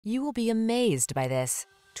You will be amazed by this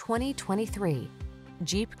 2023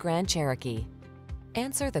 Jeep Grand Cherokee.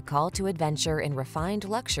 Answer the call to adventure in refined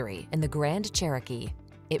luxury in the Grand Cherokee.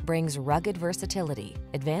 It brings rugged versatility,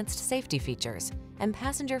 advanced safety features, and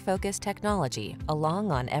passenger-focused technology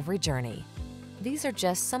along on every journey. These are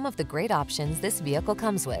just some of the great options this vehicle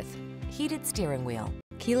comes with: heated steering wheel,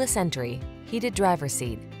 keyless entry, heated driver's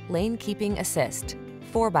seat, lane keeping assist,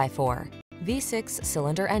 4x4, V6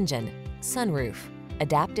 cylinder engine, sunroof,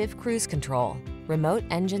 adaptive cruise control, remote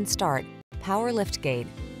engine start, power liftgate.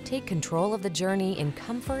 Take control of the journey in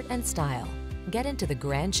comfort and style. Get into the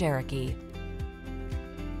Grand Cherokee.